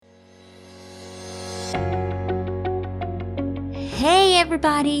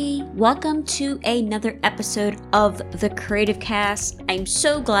everybody! Welcome to another episode of The Creative Cast. I'm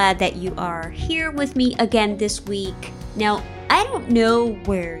so glad that you are here with me again this week. Now, I don't know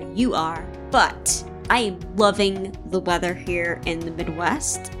where you are, but I am loving the weather here in the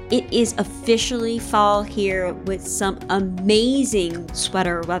Midwest. It is officially fall here with some amazing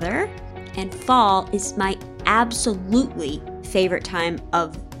sweater weather, and fall is my absolutely favorite time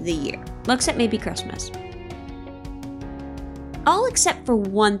of the year. Well, except maybe Christmas. All except for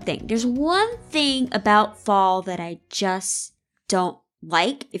one thing. There's one thing about fall that I just don't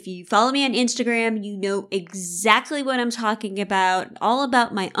like. If you follow me on Instagram, you know exactly what I'm talking about. All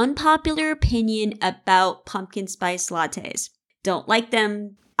about my unpopular opinion about pumpkin spice lattes. Don't like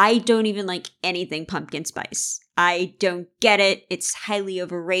them. I don't even like anything pumpkin spice. I don't get it. It's highly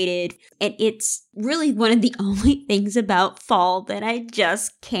overrated. And it's really one of the only things about fall that I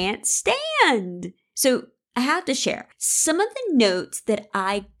just can't stand. So I have to share. Some of the notes that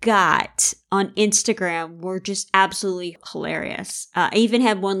I got on Instagram were just absolutely hilarious. I even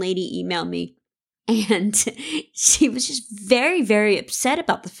had one lady email me, and she was just very, very upset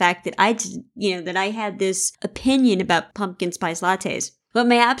about the fact that that I had this opinion about pumpkin spice lattes. But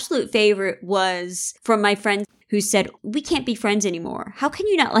my absolute favorite was from my friend who said, "We can't be friends anymore. How can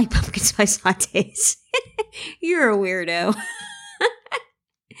you not like pumpkin spice lattes? You're a weirdo."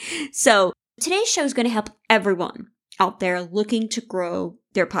 So today's show is going to help everyone out there looking to grow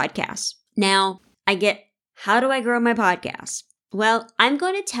their podcasts. Now, I get, how do I grow my podcast? Well, I'm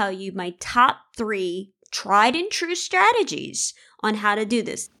going to tell you my top 3 tried and true strategies on how to do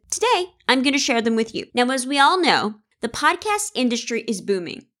this. Today, I'm going to share them with you. Now, as we all know, the podcast industry is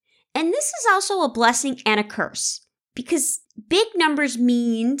booming. And this is also a blessing and a curse because big numbers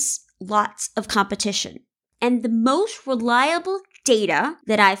means lots of competition. And the most reliable data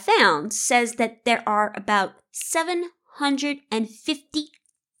that I found says that there are about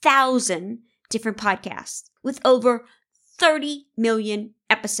 750,000 different podcasts with over 30 million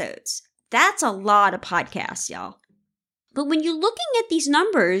episodes. That's a lot of podcasts, y'all. But when you're looking at these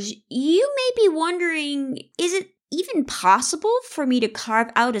numbers, you may be wondering, is it even possible for me to carve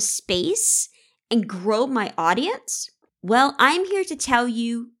out a space and grow my audience? Well, I'm here to tell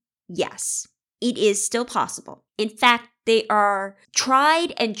you, yes, it is still possible. In fact, they are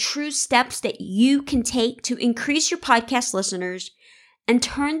tried and true steps that you can take to increase your podcast listeners and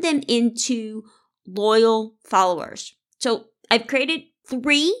turn them into loyal followers. So I've created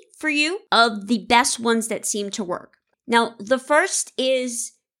 3 for you of the best ones that seem to work. Now, the first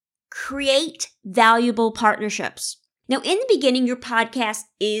is create valuable partnerships. Now, in the beginning, your podcast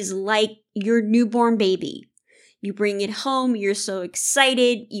is like your newborn baby. You bring it home, you're so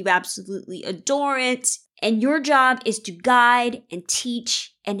excited, you absolutely adore it, and your job is to guide and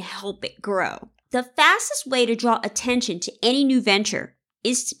teach and help it grow. The fastest way to draw attention to any new venture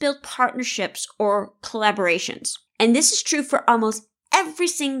is to build partnerships or collaborations. And this is true for almost every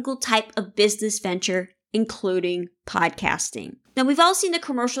single type of business venture, including podcasting. Now, we've all seen the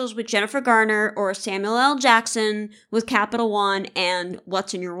commercials with Jennifer Garner or Samuel L. Jackson with Capital One and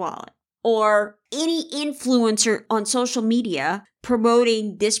What's in Your Wallet. Or any influencer on social media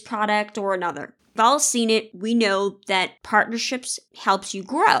promoting this product or another. We've all seen it. We know that partnerships helps you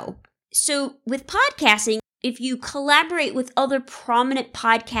grow. So with podcasting, if you collaborate with other prominent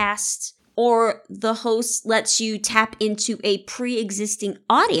podcasts or the host lets you tap into a pre-existing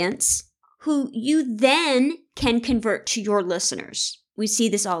audience who you then can convert to your listeners. We see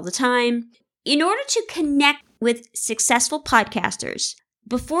this all the time. In order to connect with successful podcasters,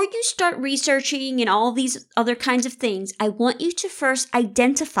 before you start researching and all these other kinds of things, I want you to first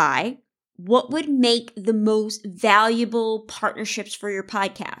identify what would make the most valuable partnerships for your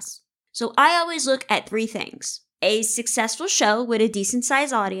podcast. So I always look at 3 things. A successful show with a decent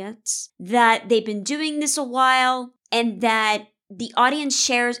sized audience, that they've been doing this a while, and that the audience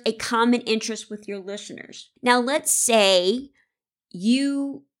shares a common interest with your listeners. Now, let's say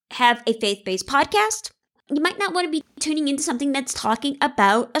you have a faith-based podcast. You might not want to be tuning into something that's talking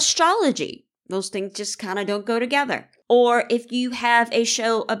about astrology. Those things just kind of don't go together. Or if you have a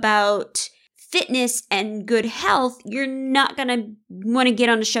show about fitness and good health, you're not going to want to get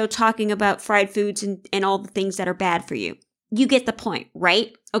on a show talking about fried foods and all the things that are bad for you. You get the point,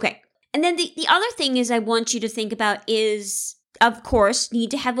 right? Okay. And then the other thing is I want you to think about is, of course, need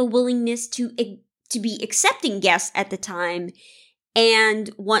to have a willingness to be accepting guests at the time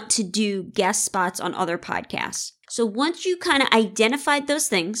and want to do guest spots on other podcasts. So once you kind of identified those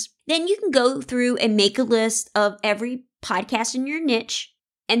things, then you can go through and make a list of every podcast in your niche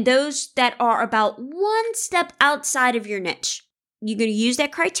and those that are about one step outside of your niche. You're going to use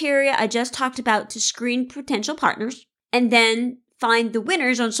that criteria I just talked about to screen potential partners and then find the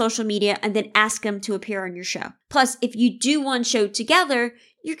winners on social media and then ask them to appear on your show. Plus, if you do one show together,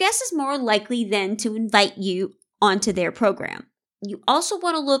 your guest is more likely then to invite you onto their program. You also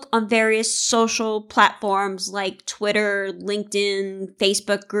want to look on various social platforms like Twitter, LinkedIn,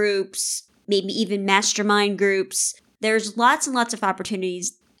 Facebook groups, maybe even mastermind groups. There's lots and lots of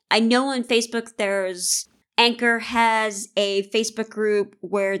opportunities. I know on Facebook there's Anchor has a Facebook group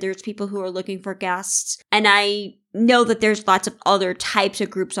where there's people who are looking for guests. And I know that there's lots of other types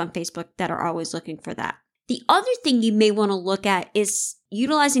of groups on Facebook that are always looking for that. The other thing you may want to look at is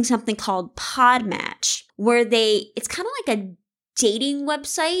utilizing something called Podmatch, where it's kind of like a dating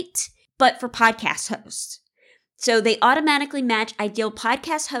website, but for podcast hosts. So they automatically match ideal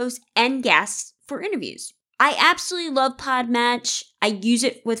podcast hosts and guests for interviews. I absolutely love Podmatch. I use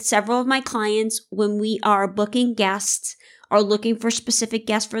it with several of my clients when we are booking guests or looking for specific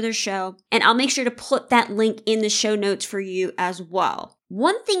guests for their show. And I'll make sure to put that link in the show notes for you as well.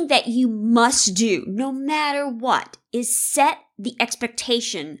 One thing that you must do, no matter what, is set the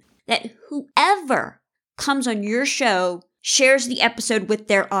expectation that whoever comes on your show shares the episode with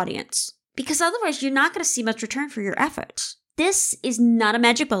their audience. Because otherwise, you're not going to see much return for your efforts. This is not a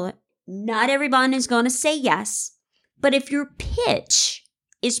magic bullet. Not everyone is going to say yes. But if your pitch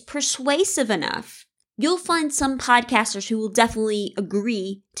is persuasive enough, you'll find some podcasters who will definitely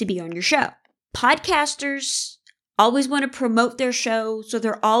agree to be on your show. Podcasters always want to promote their show, so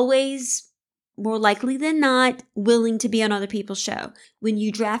they're always, more likely than not, willing to be on other people's show. When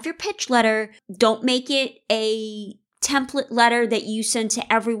you draft your pitch letter, don't make it a template letter that you send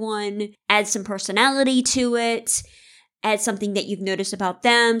to everyone. Add some personality to it. Add something that you've noticed about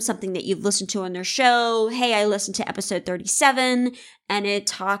them, something that you've listened to on their show. Hey, I listened to episode 37 and it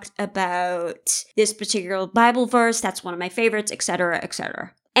talked about this particular Bible verse. That's one of my favorites, etc.,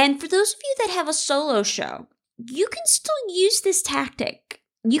 etc. And for those of you that have a solo show, you can still use this tactic.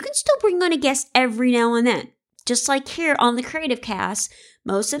 You can still bring on a guest every now and then. Just like here on the Creative Cast,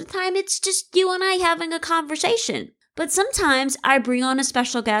 most of the time it's just you and I having a conversation. But sometimes I bring on a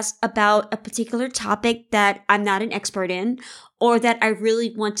special guest about a particular topic that I'm not an expert in or that I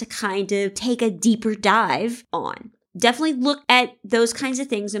really want to kind of take a deeper dive on. Definitely look at those kinds of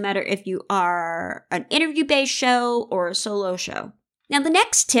things no matter if you are an interview-based show or a solo show. Now, the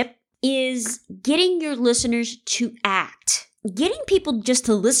next tip is getting your listeners to act. Getting people just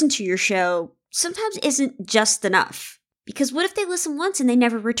to listen to your show sometimes isn't just enough. Because what if they listen once and they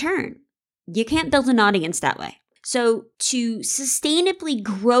never return? You can't build an audience that way. So to sustainably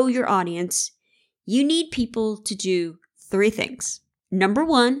grow your audience, you need people to do 3 things. Number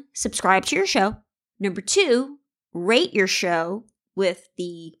 1, subscribe to your show. Number 2, rate your show with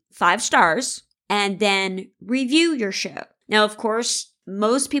the 5 stars and then review your show. Now, of course,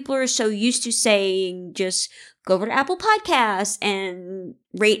 most people are so used to saying just go over to Apple Podcasts and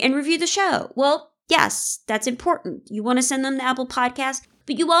rate and review the show. Well, yes, that's important. You want to send them to Apple Podcasts.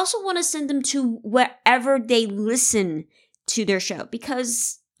 But you also want to send them to wherever they listen to their show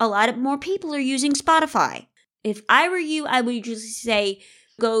because a lot more people are using Spotify. If I were you, I would usually say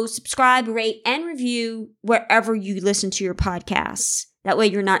go subscribe, rate, and review wherever you listen to your podcasts. That way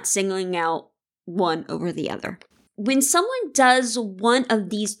you're not singling out one over the other. When someone does one of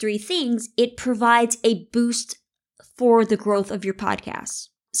these 3 things, it provides a boost for the growth of your podcast.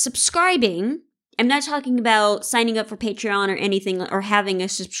 Subscribing, I'm not talking about signing up for Patreon or anything or having a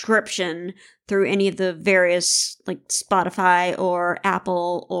subscription through any of the various like Spotify or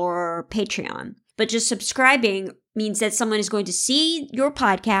Apple or Patreon. But just subscribing means that someone is going to see your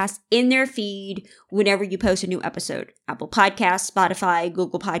podcast in their feed whenever you post a new episode. Apple Podcasts, Spotify,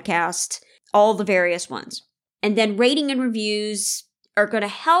 Google Podcasts, all the various ones. And then rating and reviews are going to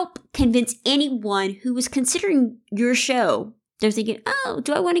help convince anyone who is considering your show. They're thinking, oh,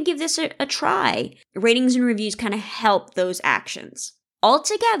 do I want to give this a try? Ratings and reviews kind of help those actions.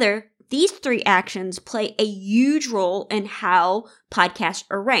 Altogether, these 3 actions play a huge role in how podcasts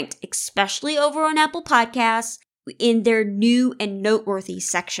are ranked, especially over on Apple Podcasts in their new and noteworthy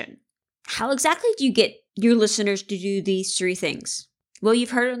section. How exactly do you get your listeners to do these 3 things? Well, you've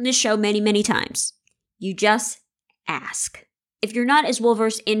heard on this show many, many times. You just ask. If you're not as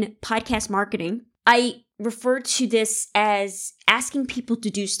well-versed in podcast marketing, I refer to this as asking people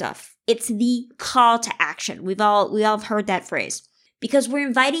to do stuff. It's the call to action. We all have heard that phrase because we're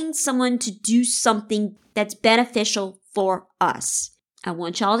inviting someone to do something that's beneficial for us. I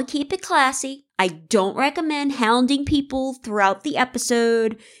want y'all to keep it classy. I don't recommend hounding people throughout the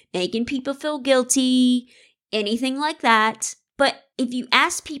episode, making people feel guilty, anything like that. But if you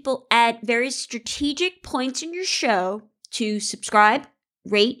ask people at very strategic points in your show to subscribe,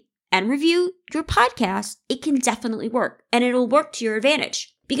 rate, and review your podcast, it can definitely work, and it'll work to your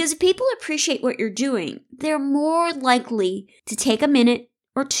advantage. Because if people appreciate what you're doing, they're more likely to take a minute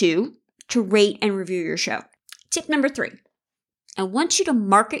or two to rate and review your show. Tip number 3. I want you to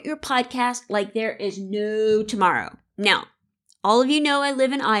market your podcast like there is no tomorrow. Now, all of you know I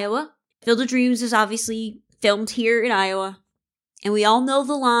live in Iowa. Field of Dreams is obviously filmed here in Iowa. And we all know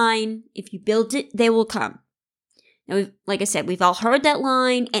the line, if you build it, they will come. Now, like I said, we've all heard that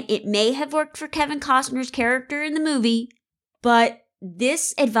line, and it may have worked for Kevin Costner's character in the movie, but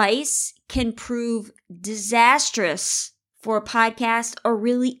this advice can prove disastrous for a podcast or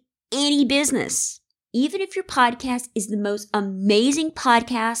really any business. Even if your podcast is the most amazing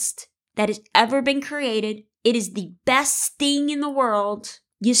podcast that has ever been created, it is the best thing in the world,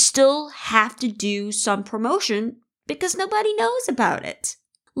 you still have to do some promotion because nobody knows about it.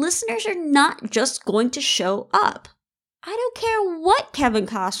 Listeners are not just going to show up. I don't care what Kevin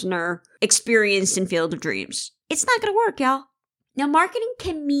Costner experienced in Field of Dreams. It's not going to work, y'all. Now, marketing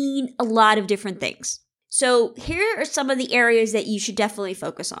can mean a lot of different things. So here are some of the areas that you should definitely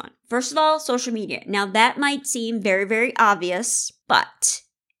focus on. First of all, social media. Now, that might seem very, very obvious, but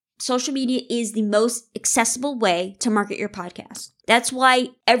social media is the most accessible way to market your podcast. That's why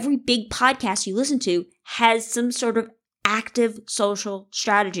every big podcast you listen to has some sort of active social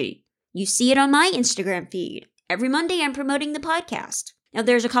strategy. You see it on my Instagram feed. Every Monday, I'm promoting the podcast. Now,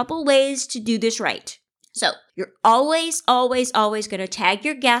 there's a couple ways to do this right. So you're always going to tag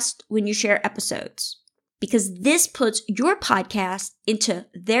your guest when you share episodes, because this puts your podcast into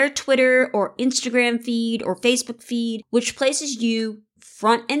their Twitter or Instagram feed or Facebook feed, which places you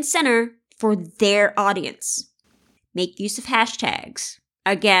front and center for their audience. Make use of hashtags.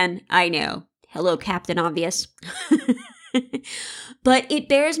 Again, I know. Hello, Captain Obvious. But it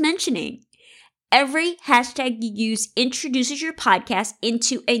bears mentioning. Every hashtag you use introduces your podcast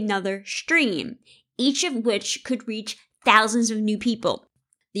into another stream, each of which could reach thousands of new people.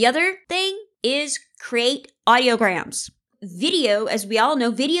 The other thing is create audiograms. Video, as we all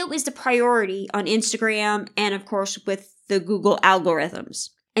know, video is the priority on Instagram and, of course, with the Google algorithms.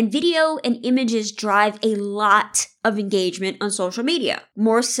 And video and images drive a lot of engagement on social media,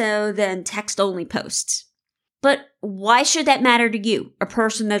 more so than text-only posts. But why should that matter to you, a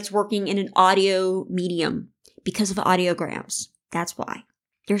person that's working in an audio medium? Because of audiograms. That's why.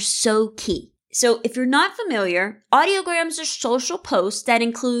 They're so key. So if you're not familiar, audiograms are social posts that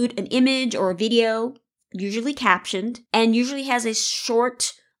include an image or a video, usually captioned, and usually has a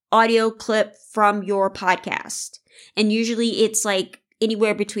short audio clip from your podcast. And usually it's like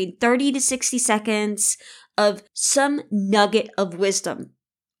anywhere between 30 to 60 seconds of some nugget of wisdom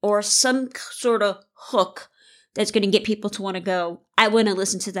or some sort of hook that's going to get people to want to go, I want to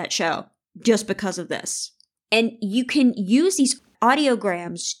listen to that show just because of this. And you can use these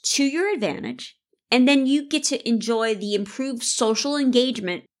audiograms to your advantage, and then you get to enjoy the improved social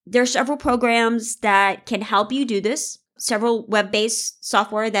engagement. There are several programs that can help you do this, several web-based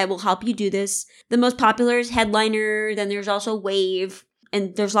software that will help you do this. The most popular is Headliner, then there's also Wave,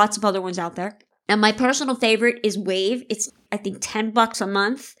 and there's lots of other ones out there. And my personal favorite is Wave. It's, I think, $10 a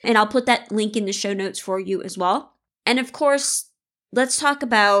month. And I'll put that link in the show notes for you as well. And of course, let's talk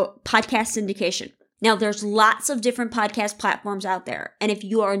about podcast syndication. Now, there's lots of different podcast platforms out there. And if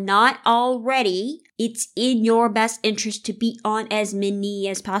you are not already, it's in your best interest to be on as many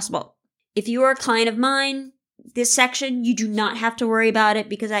as possible. If you are a client of mine, this section, you do not have to worry about it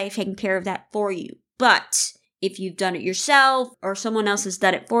because I have taken care of that for you. But if you've done it yourself or someone else has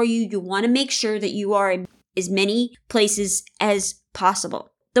done it for you, you want to make sure that you are in as many places as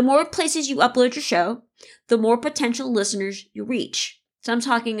possible. The more places you upload your show, the more potential listeners you reach. So I'm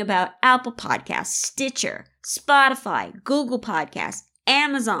talking about Apple Podcasts, Stitcher, Spotify, Google Podcasts,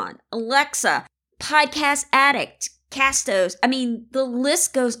 Amazon, Alexa, Podcast Addict, Castos. I mean, the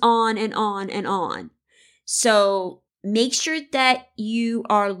list goes on and on and on. So make sure that you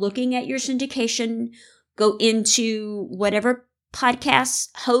are looking at your syndication. Go into whatever podcast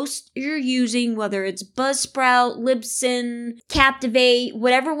host you're using, whether it's Buzzsprout, Libsyn, Captivate,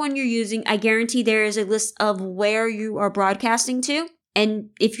 whatever one you're using. I guarantee there is a list of where you are broadcasting to. And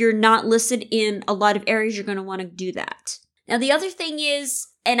if you're not listed in a lot of areas, you're going to want to do that. Now, the other thing is,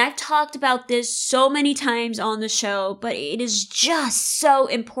 and I've talked about this so many times on the show, but it is just so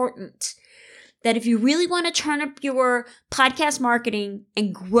important that if you really want to turn up your podcast marketing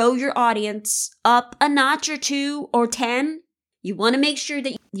and grow your audience up a notch or 2 or 10, you want to make sure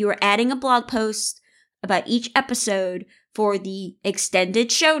that you are adding a blog post about each episode for the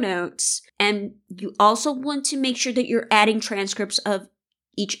extended show notes. And you also want to make sure that you're adding transcripts of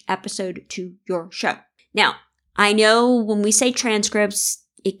each episode to your show. Now, I know when we say transcripts,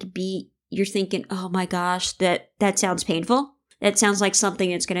 It could be you're thinking, oh my gosh, that sounds painful. That sounds like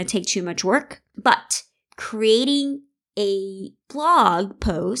something that's going to take too much work. But creating a blog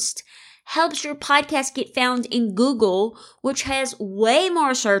post helps your podcast get found in Google, which has way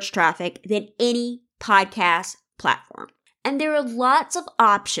more search traffic than any podcast platform. And there are lots of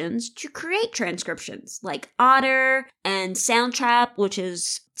options to create transcriptions, like Otter and Soundtrap, which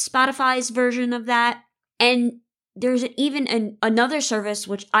is Spotify's version of that. And there's even another service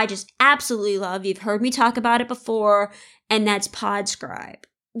which I just absolutely love. You've heard me talk about it before, and that's Podscribe.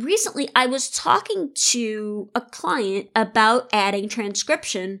 Recently, I was talking to a client about adding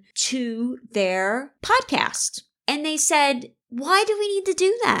transcription to their podcast. And they said, why do we need to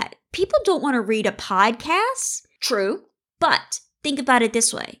do that? People don't want to read a podcast. True. But think about it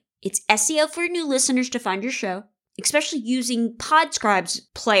this way. It's SEO for new listeners to find your show, especially using Podscribe's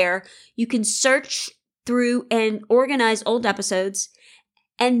player. You can search through and organize old episodes.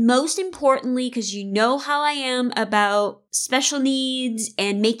 And most importantly, because you know how I am about special needs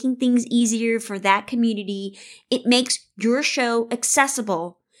and making things easier for that community, it makes your show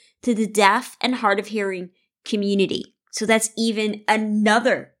accessible to the deaf and hard of hearing community. So that's even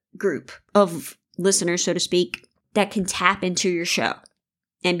another group of listeners, so to speak, that can tap into your show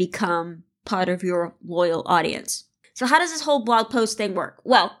and become part of your loyal audience. So how does this whole blog post thing work?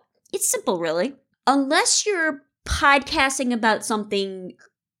 Well, it's simple, really. Unless you're podcasting about something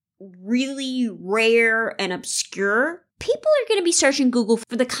really rare and obscure, people are going to be searching Google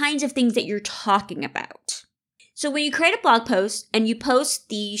for the kinds of things that you're talking about. So when you create a blog post and you post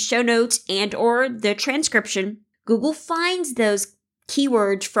the show notes and or the transcription, Google finds those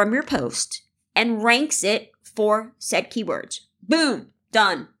keywords from your post and ranks it for said keywords. Boom,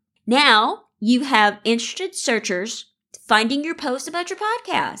 done. Now you have interested searchers finding your post about your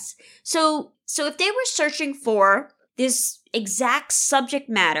podcast. So if they were searching for this exact subject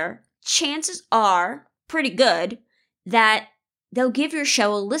matter, chances are pretty good that they'll give your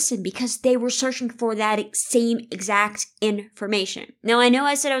show a listen because they were searching for that same exact information. Now, I know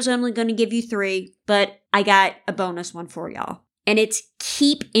I said I was only going to give you 3, but I got a bonus one for y'all. And it's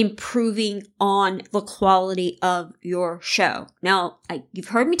keep improving on the quality of your show. Now, you've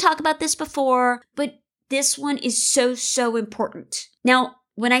heard me talk about this before, but this one is so important. Now,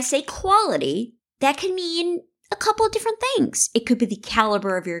 when I say quality, that can mean a couple of different things. It could be the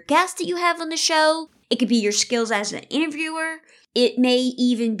caliber of your guest that you have on the show. It could be your skills as an interviewer. It may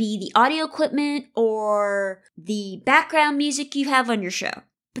even be the audio equipment or the background music you have on your show.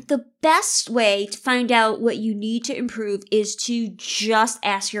 But the best way to find out what you need to improve is to just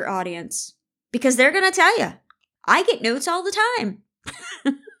ask your audience. Because they're going to tell you. I get notes all the time.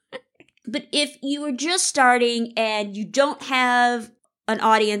 But if you are just starting and you don't have an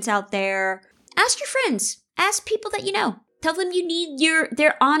audience out there, ask your friends. Ask people that you know. Tell them you need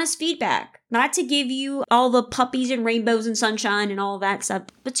their honest feedback. Not to give you all the puppies and rainbows and sunshine and all that stuff,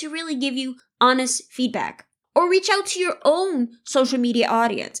 but to really give you honest feedback. Or reach out to your own social media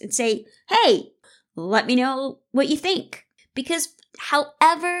audience and say, hey, let me know what you think. Because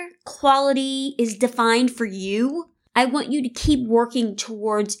however quality is defined for you, I want you to keep working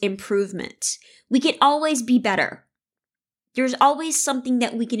towards improvement. We can always be better. There's always something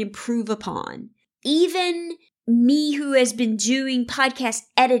that we can improve upon. Even me, who has been doing podcast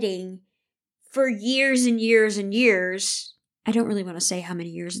editing for years and years and years, I don't really want to say how many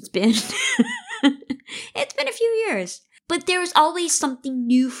years it's been. It's been a few years. But there's always something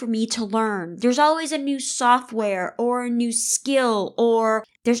new for me to learn. There's always a new software or a new skill, or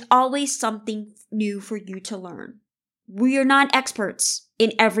there's always something new for you to learn. We are not experts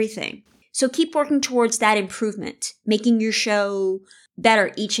in everything. So keep working towards that improvement, making your show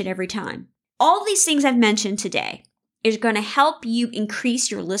better each and every time. All these things I've mentioned today is going to help you increase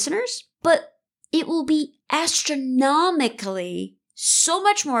your listeners, but it will be astronomically so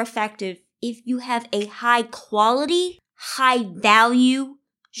much more effective if you have a high quality, high value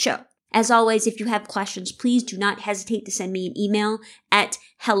show. As always, if you have questions, please do not hesitate to send me an email at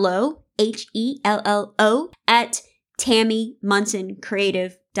hello, HELLO, at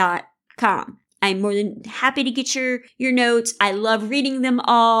TammyMunsonCreative.com. I'm more than happy to get your notes. I love reading them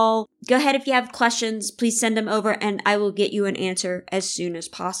all. Go ahead if you have questions, please send them over and I will get you an answer as soon as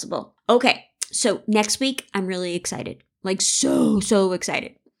possible. Okay, so next week, I'm really excited. Like so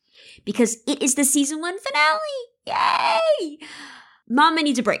excited. Because it is the season 1 finale. Yay! Mama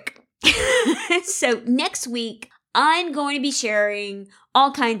needs a break. So next week, I'm going to be sharing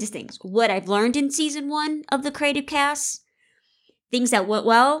all kinds of things. What I've learned in season 1 of the Creative Cast. Things that went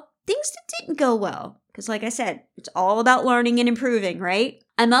well. Things that didn't go well. Because like I said, it's all about learning and improving, right?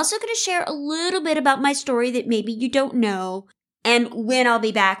 I'm also going to share a little bit about my story that maybe you don't know. and when I'll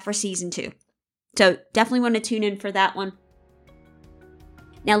be back for season 2. So definitely want to tune in for that one.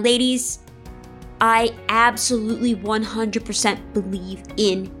 Now, ladies, I absolutely 100% believe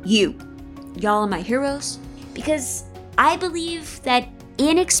in you. Y'all are my heroes because I believe that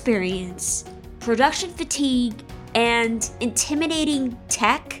inexperience, production fatigue, and intimidating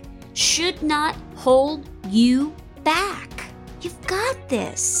tech should not hold you back. You've got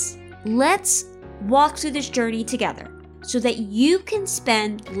this. Let's walk through this journey together so that you can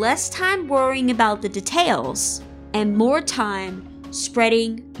spend less time worrying about the details and more time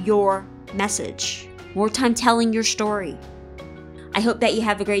spreading your message, more time telling your story. I hope that you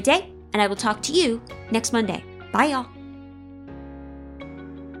have a great day, and I will talk to you next Monday. Bye, y'all.